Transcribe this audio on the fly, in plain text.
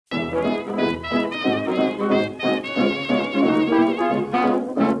Yo,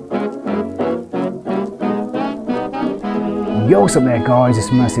 what's up there guys, it's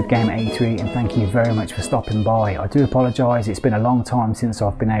Immersive Gamer 83 and thank you very much for stopping by. I do apologise, it's been a long time since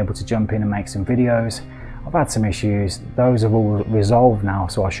I've been able to jump in and make some videos. I've had some issues, those are all resolved now,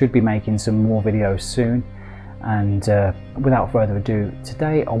 so I should be making some more videos soon. And without further ado,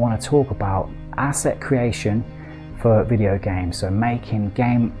 today I want to talk about asset creation for video games. So making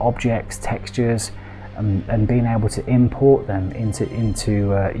game objects, textures, and being able to import them into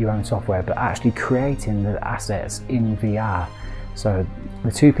your own software, but actually creating the assets in VR. So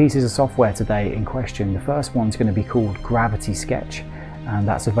the two pieces of software today in question, the first one's going to be called Gravity Sketch, and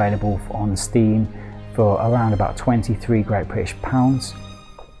that's available on Steam for around about 23 Great British pounds.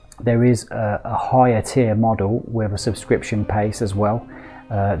 There is a higher tier model with a subscription base as well.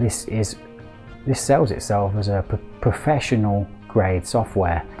 This sells itself as a professional grade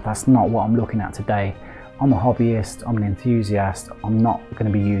software. That's not what I'm looking at today. I'm a hobbyist, I'm an enthusiast, I'm not going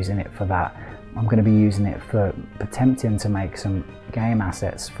to be using it for that. I'm going to be using it for attempting to make some game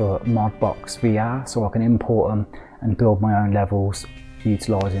assets for Modbox VR, so I can import them and build my own levels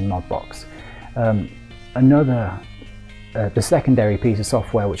utilising Modbox. The secondary piece of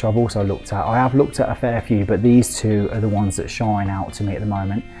software which I've also looked at, I have looked at a fair few, but these two are the ones that shine out to me at the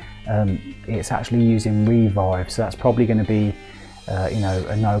moment. It's actually using Revive, so that's probably going to be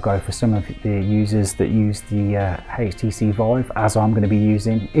a no-go for some of the users that use the HTC Vive, as I'm going to be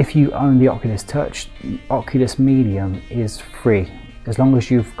using. If you own the Oculus Touch, Oculus Medium is free. As long as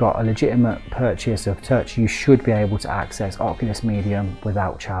you've got a legitimate purchase of Touch, you should be able to access Oculus Medium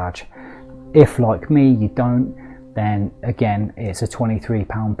without charge. If, like me, you don't, then again it's a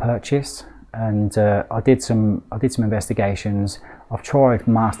 £23 purchase. And I did some investigations. I've tried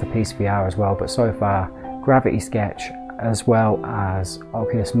Masterpiece VR as well, but so far Gravity Sketch as well as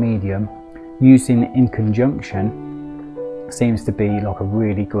Oculus Medium using in conjunction seems to be like a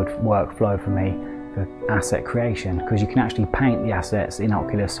really good workflow for me for asset creation, because you can actually paint the assets in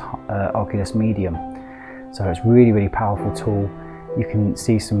Oculus Medium. So it's really powerful tool. You can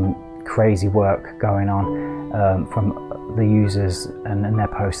see some crazy work going on from the users, and they're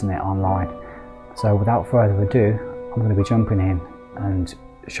posting it online. So without further ado, I'm going to be jumping in and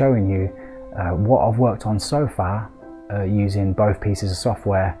showing you what I've worked on so far using both pieces of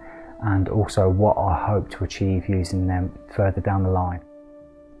software, and also what I hope to achieve using them further down the line.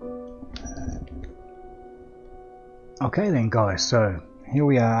 Okay then guys, so here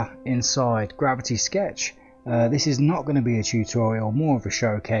we are inside Gravity Sketch. This is not going to be a tutorial, more of a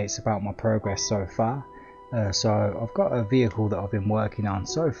showcase about my progress so far. So I've got a vehicle that I've been working on.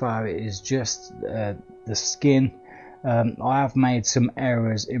 So far it is just the skin. I have made some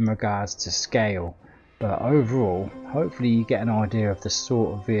errors in regards to scale, but overall hopefully you get an idea of the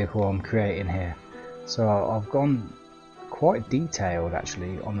sort of vehicle I'm creating here. So I've gone quite detailed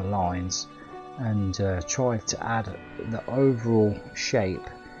actually on the lines, and tried to add the overall shape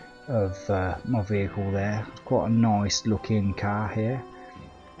of my vehicle there. Quite a nice looking car here,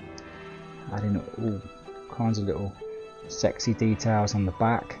 adding all kinds of little sexy details on the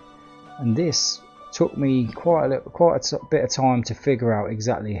back. And this took me quite a bit of time to figure out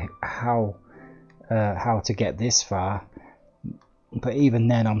exactly how to get this far, but even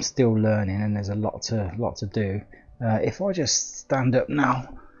then I'm still learning, and there's a lot to do. If I just stand up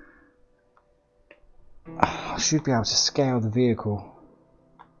now, I should be able to scale the vehicle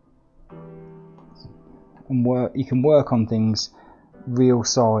and work. You can work on things real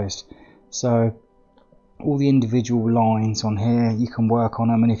sized, so all the individual lines on here, you can work on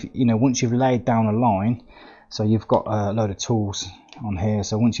them. And if once you've laid down a line, so you've got a load of tools on here,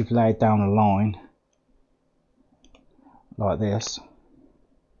 so once you've laid down a line like this,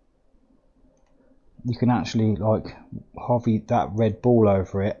 you can actually like hover that red ball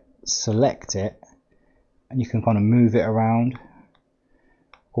over it, select it, and you can kind of move it around,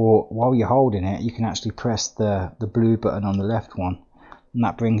 or while you're holding it you can actually press the blue button on the left one, and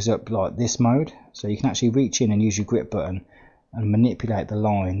that brings up like this mode, so you can actually reach in and use your grip button and manipulate the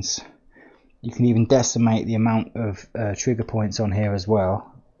lines. You can even decimate the amount of trigger points on here as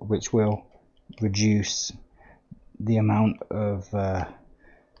well, which will reduce the amount of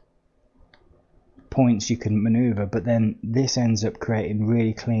points you can maneuver, but then this ends up creating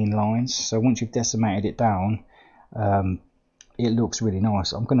really clean lines. So once you've decimated it down, it looks really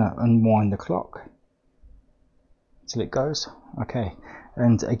nice. I'm going to unwind the clock till it goes. Okay,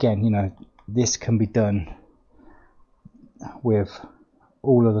 and again, this can be done with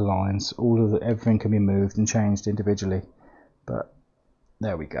all of the lines, everything can be moved and changed individually. But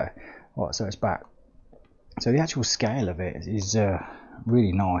there we go. Right, so it's back. So the actual scale of it is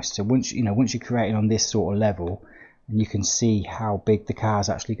really nice. So once you're creating on this sort of level, and you can see how big the car's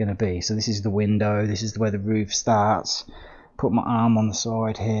actually going to be. So this is the window, this is where the roof starts. Put my arm on the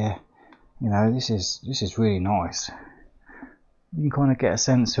side here. This is really nice. You can kind of get a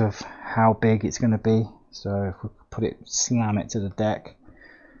sense of how big it's going to be. So if we slam it to the deck,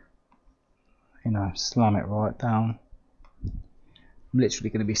 slam it right down. I'm literally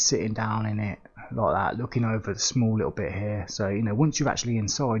going to be sitting down in it like that, looking over the small little bit here. So once you're actually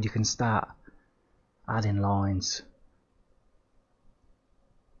inside, you can start adding lines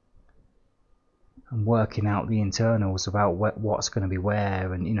and working out the internals about what's going to be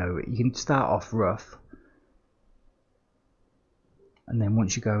where. And you can start off rough, and then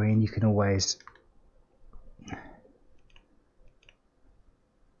once you go in, you can always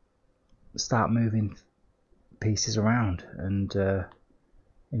start moving pieces around and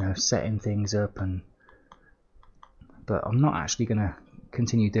setting things up. But I'm not actually going to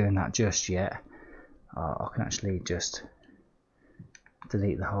continue doing that just yet. I can actually just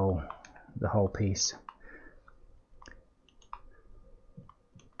delete the whole piece,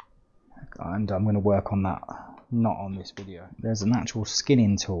 and I'm going to work on that not on this video. There's an actual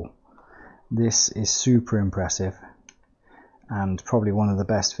skinning tool. This is super impressive and probably one of the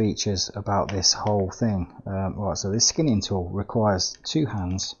best features about this whole thing. Right, so this skinning tool requires 2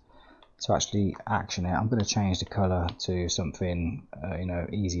 hands to actually action it. I'm going to change the color to something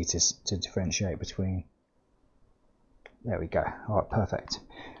easy to differentiate between. There we go. All right, perfect.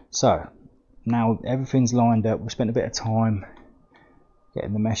 So now everything's lined up. We spent a bit of time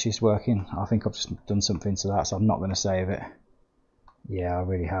getting the meshes working. I think I've just done something to that, so I'm not going to save it. Yeah, I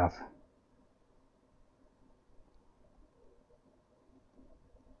really have.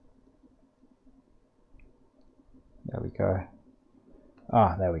 There we go.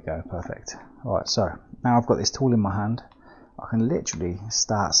 There we go, perfect. Alright, so now I've got this tool in my hand. I can literally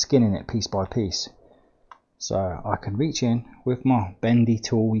start skinning it piece by piece. So I can reach in with my bendy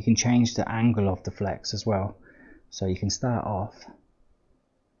tool. You can change the angle of the flex as well. So you can start off,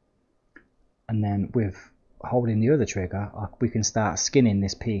 and then with holding the other trigger, we can start skinning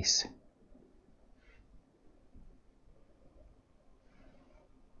this piece.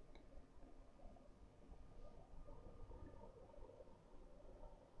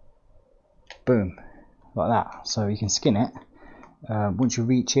 Boom, like that. So you can skin it. Once you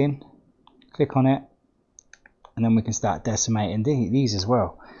reach in, click on it, and then we can start decimating these as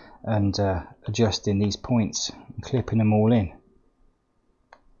well, and adjusting these points and clipping them all in.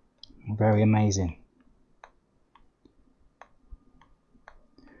 Very amazing.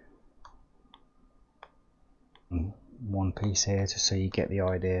 One piece here just so you get the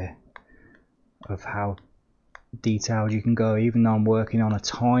idea of how detailed you can go. Even though I'm working on a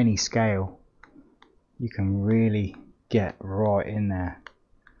tiny scale, you can really get right in there,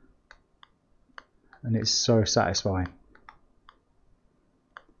 and it's so satisfying.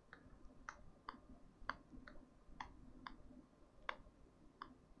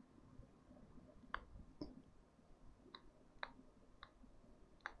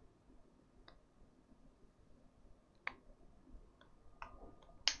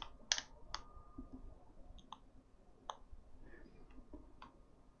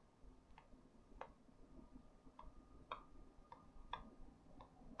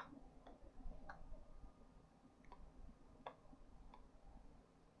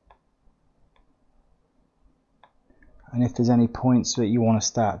 And if there's any points that you want to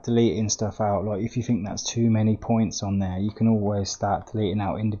start deleting stuff out, like if you think that's too many points on there, you can always start deleting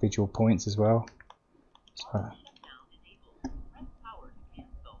out individual points as well.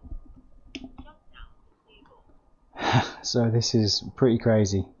 So this is pretty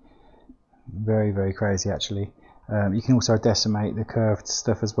crazy. Very, very crazy actually. You can also decimate the curved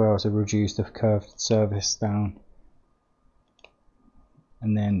stuff as well, so reduce the curved surface down.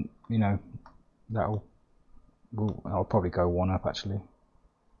 And then, I'll probably go 1 up actually.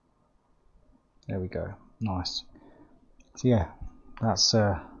 There we go, nice. So yeah, that's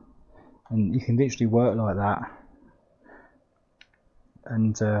and you can literally work like that,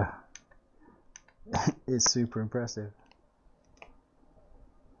 and it's super impressive.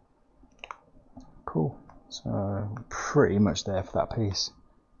 Cool. So pretty much there for that piece,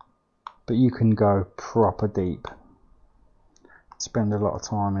 but you can go proper deep, spend a lot of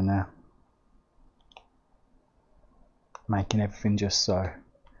time in there making everything just so,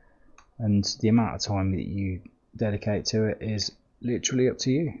 and the amount of time that you dedicate to it is literally up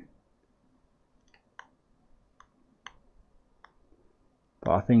to you.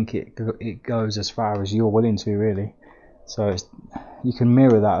 But I think it goes as far as you're willing to, really. So you can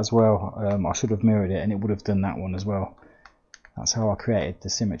mirror that as well. I should have mirrored it and it would have done that one as well. that's how I created the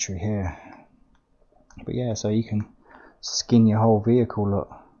symmetry here. But yeah, so you can skin your whole vehicle,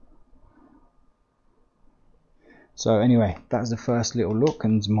 look. So anyway, that's the first little look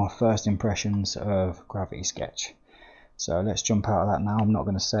and my first impressions of Gravity Sketch. So let's jump out of that now. I'm not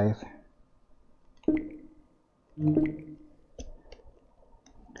going to save.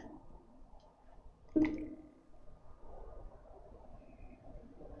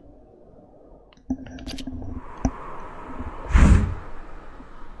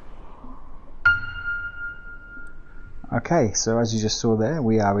 Okay, so as you just saw there,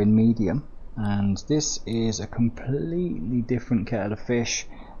 we are in medium, and this is a completely different kettle of fish.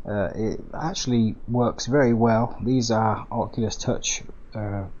 It actually works very well. These are Oculus Touch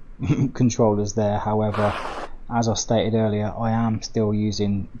controllers there. However, as I stated earlier, I am still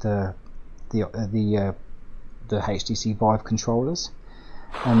using the HTC Vive controllers,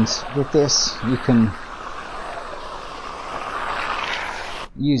 and with this you can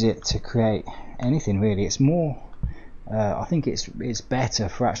use it to create anything really. It's more I think it's better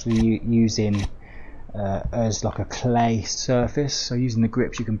for actually using as like a clay surface, so using the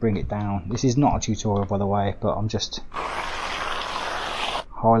grips you can bring it down. This is not a tutorial, by the way, but I'm just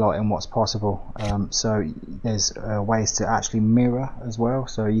highlighting what's possible. So there's ways to actually mirror as well,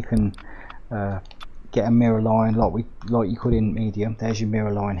 so you can get a mirror line like you could in medium. There's your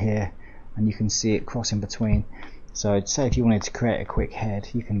mirror line here, and you can see it crossing between. So say if you wanted to create a quick head,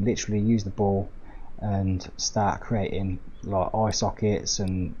 you can literally use the ball and start creating like eye sockets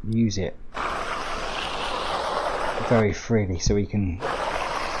and use it very freely, so we can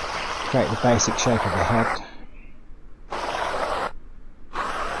create the basic shape of the head.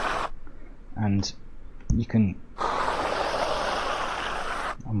 And you can,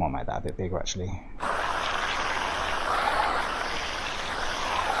 I might make that a bit bigger actually.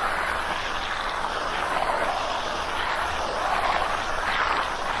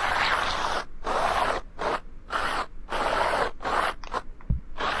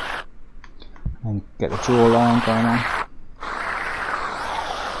 And get the jawline going on.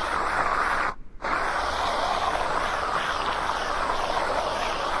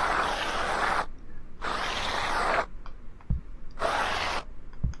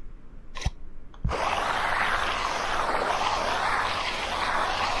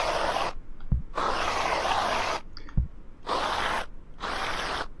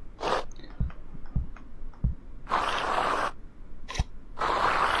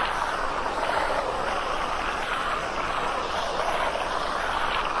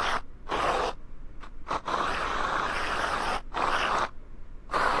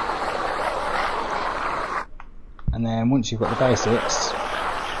 And then once you've got the basics,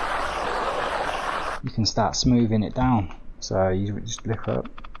 you can start smoothing it down. So you just lift up,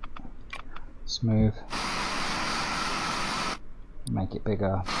 smooth, make it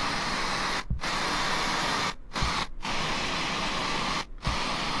bigger.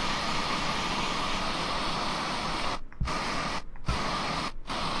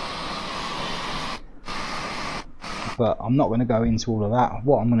 But I'm not going to go into all of that.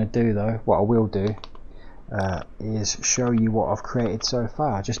 What I'm going to do though, what I will do, is show you what I've created so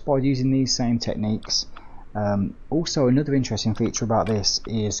far just by using these same techniques. Also, another interesting feature about this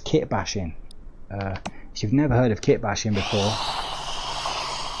is kit bashing. If you've never heard of kit bashing before,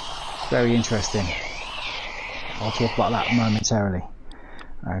 very interesting. I'll talk about that momentarily.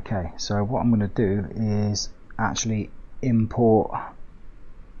 Okay, so what I'm going to do is actually import.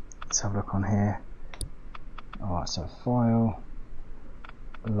 Let's have a look on here. Alright, so file,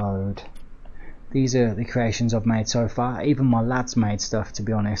 load. These are the creations I've made so far. Even my lad's made stuff, to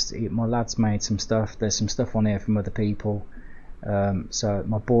be honest. My lad's made some stuff. There's some stuff on here from other people. So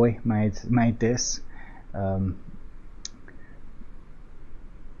my boy made this.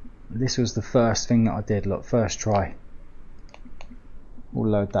 This was the first thing that I did. Look, first try.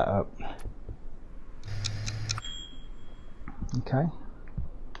 We'll load that up. Okay.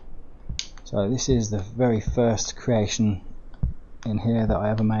 So this is the very first creation in here that I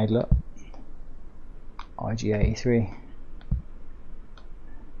ever made. Look. IG83.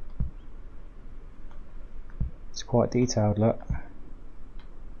 It's quite detailed, look.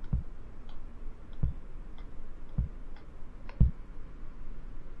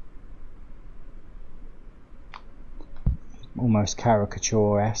 Almost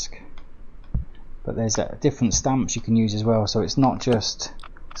caricature-esque. But there's different stamps you can use as well, so it's not just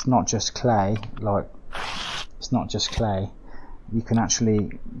clay, like it's not just clay. You can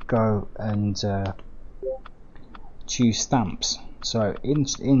actually go and choose stamps. So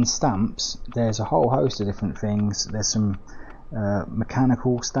in stamps there's a whole host of different things. There's some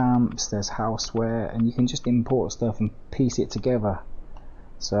mechanical stamps, there's houseware, and you can just import stuff and piece it together.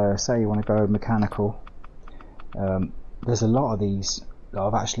 So say you want to go mechanical, there's a lot of these that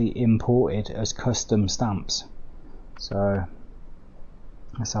I've actually imported as custom stamps. So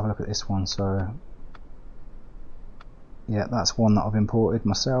let's have a look at this one. So yeah, that's one that I've imported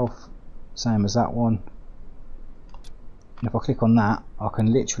myself, same as that one. And if I click on that, I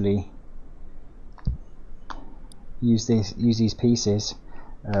can literally use these pieces,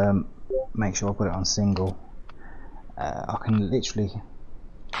 make sure I put it on single. I can literally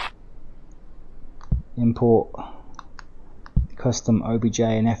import custom OBJ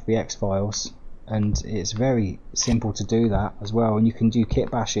and FBX files, and it's very simple to do that as well. And you can do kit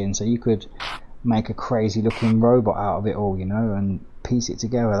bashing, so you could make a crazy looking robot out of it all, you know, and piece it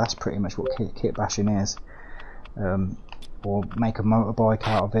together. That's pretty much what kit bashing is. Or make a motorbike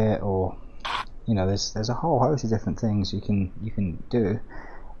out of it, or you know, there's a whole host of different things you can do,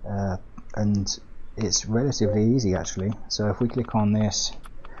 and it's relatively easy actually. So if we click on this,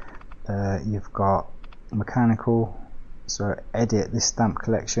 you've got mechanical, so edit this stamp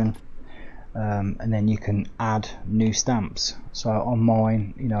collection, and then you can add new stamps. So on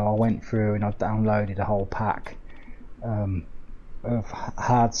mine, you know, I went through and I downloaded a whole pack of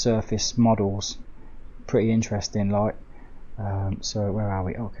hard surface models, pretty interesting, like. So where are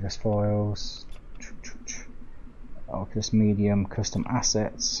we? Oculus files, Oculus medium, custom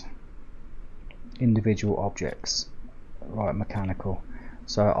assets, individual objects, right, mechanical.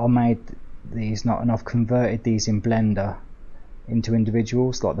 So I made these, and I've converted these in Blender into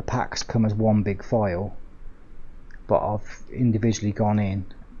individuals. Like the packs come as one big file, but I've individually gone in,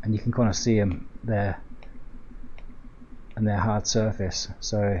 and you can kind of see them there, and they're hard surface.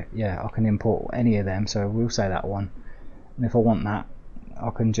 So yeah, I can import any of them. So we'll say that one. And if I want that, I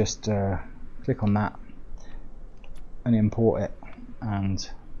can just click on that and import it, and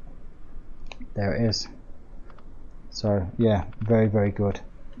there it is. So yeah, very, very good.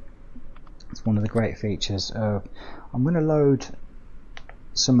 It's one of the great features. I'm going to load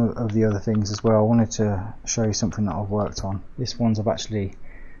some of the other things as well. I wanted to show you something that I've worked on. This one's I've actually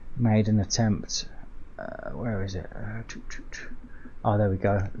made an attempt. Where is it? Oh, there we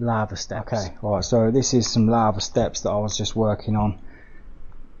go, lava steps. Okay, right, so this is some lava steps that I was just working on.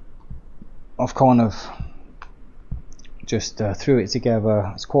 I've kind of just threw it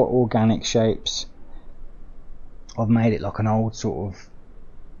together. It's quite organic shapes. I've made it like an old sort of,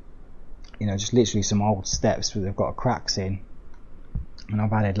 you know, just literally some old steps where they've got cracks in, and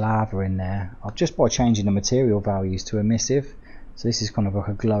I've added lava in there. I've just by changing the material values to emissive. So this is kind of like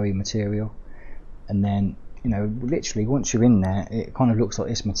a glowy material, and then, you know, literally once you're in there, it kind of looks like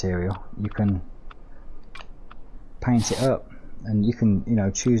this material. You can paint it up, and you can, you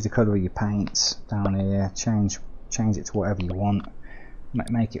know, choose the colour of your paints down here, change it to whatever you want,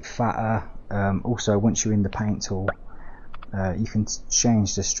 make it fatter. Also, once you're in the paint tool, you can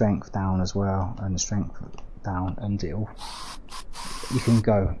change the strength down as well, and the strength down, and you can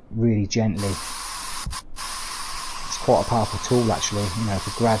go really gently. It's quite a powerful tool actually, you know,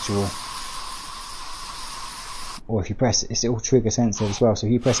 for gradual. Or if you press it's all trigger sensitive as well, so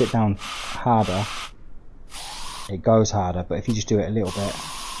if you press it down harder, it goes harder, but if you just do it a little bit,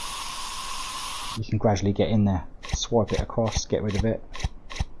 you can gradually get in there. Swipe it across, get rid of it.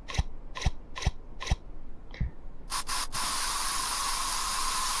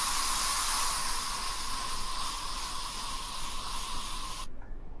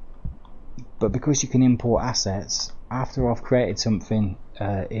 But because you can import assets, after I've created something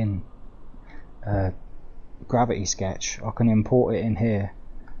in Gravity Sketch, I can import it in here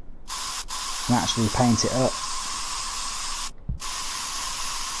and actually paint it up.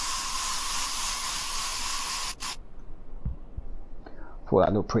 Thought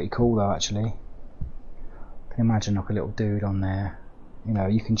that looked pretty cool though, actually. I can imagine like a little dude on there. You know,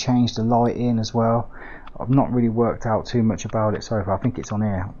 you can change the lighting as well. I've not really worked out too much about it so far. I think it's on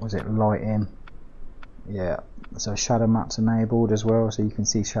here. Was it lighting? Yeah. So shadow maps enabled as well, so you can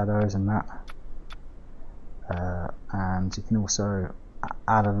see shadows and that. And you can also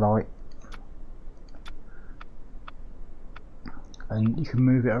add a light, and you can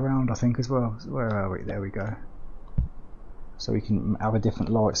move it around, I think, as well. So where are we? There we go. So we can have a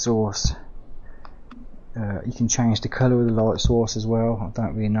different light source. You can change the colour of the light source as well. I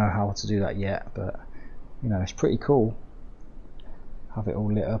don't really know how to do that yet, but you know, it's pretty cool. Have it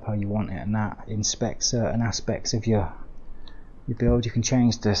all lit up how you want it, and that inspect certain aspects of your build. You can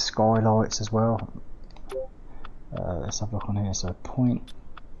change the skylights as well. Let's have a look on here. So point,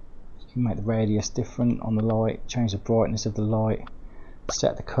 you can make the radius different on the light, change the brightness of the light,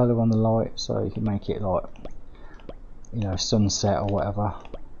 set the colour on the light, so you can make it like you know, sunset or whatever.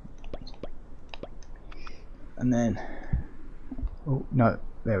 And then, oh no,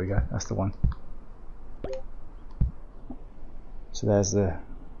 there we go, that's the one. So there's the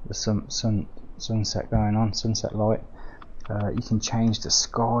sunset going on, sunset light. You can change the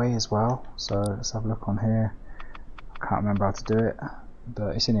sky as well, so let's have a look on here. I can't remember how to do it,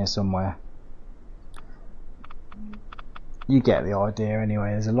 but it's in here somewhere. You get the idea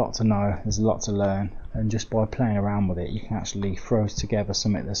anyway. There's a lot to know, there's a lot to learn, and just by playing around with it you can actually throw together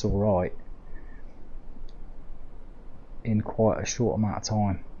something that's alright in quite a short amount of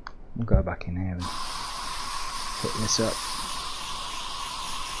time. We'll go back in here and put this up.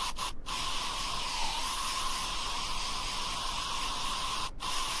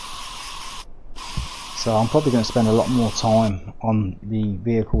 So I'm probably going to spend a lot more time on the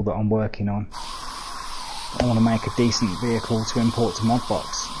vehicle that I'm working on. I want to make a decent vehicle to import to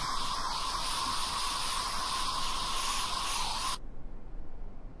Modbox.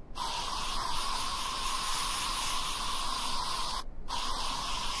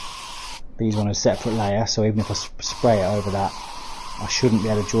 These on a separate layer, so even if I spray it over that, I shouldn't be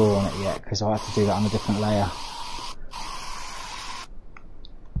able to draw on it yet because I have to do that on a different layer.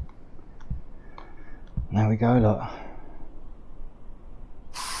 There we go, look.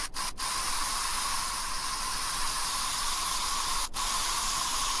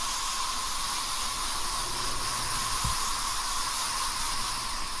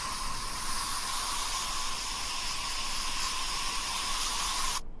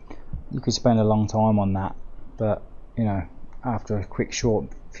 You could spend a long time on that, but you know, after a quick short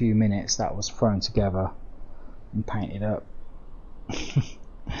few minutes that was thrown together and painted up.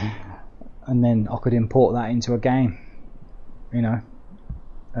 And then I could import that into a game, you know,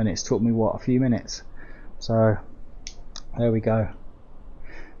 and it's took me what, a few minutes. So there we go.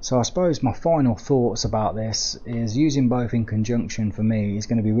 So I suppose my final thoughts about this is using both in conjunction for me is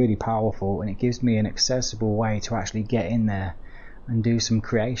going to be really powerful, and it gives me an accessible way to actually get in there and do some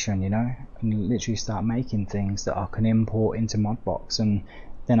creation, you know, and literally start making things that I can import into Modbox, and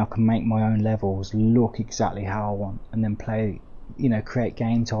then I can make my own levels look exactly how I want, and then play, you know, create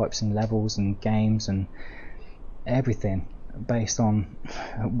game types and levels and games and everything based on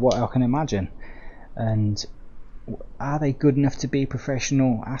what I can imagine. And are they good enough to be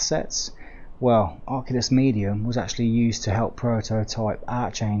professional assets? Well, Oculus Medium was actually used to help prototype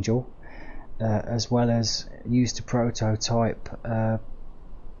Archangel, as well as used to prototype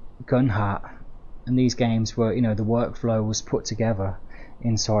Gunheart, and these games were, you know, the workflow was put together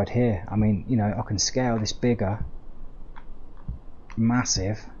inside here. I mean, you know, I can scale this bigger,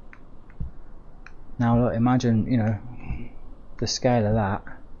 massive. Now look, imagine, you know, the scale of that.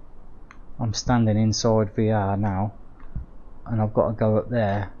 I'm standing inside VR now, and I've got to go up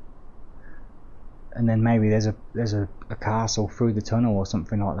there, and then maybe there's a castle through the tunnel or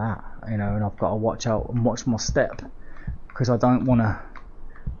something like that, you know, and I've got to watch out and watch my step because I don't want to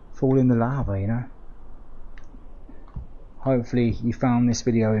fall in the lava, you know. Hopefully you found this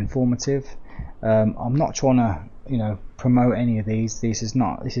video informative. I'm not trying to, you know, promote any of these. This is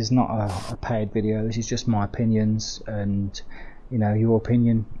not a paid video. This is just my opinions, and you know, your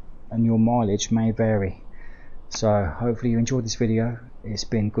opinion and your mileage may vary. So hopefully you enjoyed this video. It's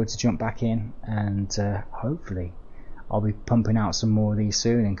been good to jump back in, and hopefully I'll be pumping out some more of these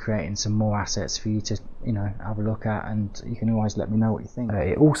soon and creating some more assets for you to, you know, have a look at, and you can always let me know what you think.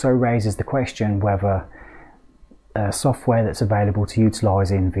 It also raises the question whether software that's available to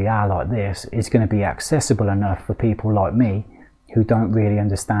utilise in VR like this is going to be accessible enough for people like me who don't really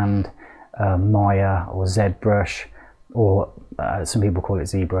understand Maya or ZBrush, or some people call it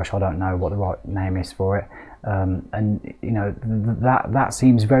ZBrush. I don't know what the right name is for it. And you know, that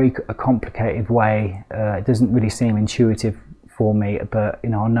seems very a complicated way. It doesn't really seem intuitive for me, but you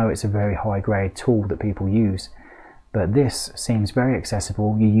know, I know it's a very high grade tool that people use. But this seems very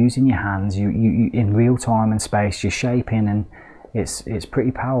accessible. You're using your hands, you in real time and space, you're shaping, and it's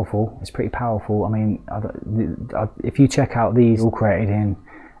pretty powerful. It's pretty powerful. I mean, if you check out these, all created in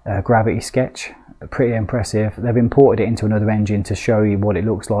Gravity Sketch, pretty impressive. They've imported it into another engine to show you what it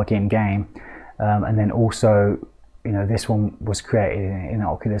looks like in game, and then also, you know, this one was created in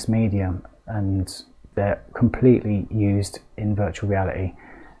Oculus Medium, and they're completely used in virtual reality.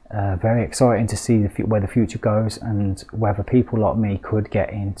 Very exciting to see where the future goes, and whether people like me could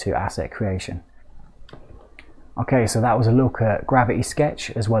get into asset creation. Okay, so that was a look at Gravity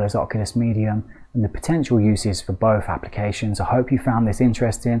Sketch as well as Oculus Medium and the potential uses for both applications. I hope you found this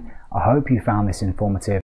interesting. I hope you found this informative.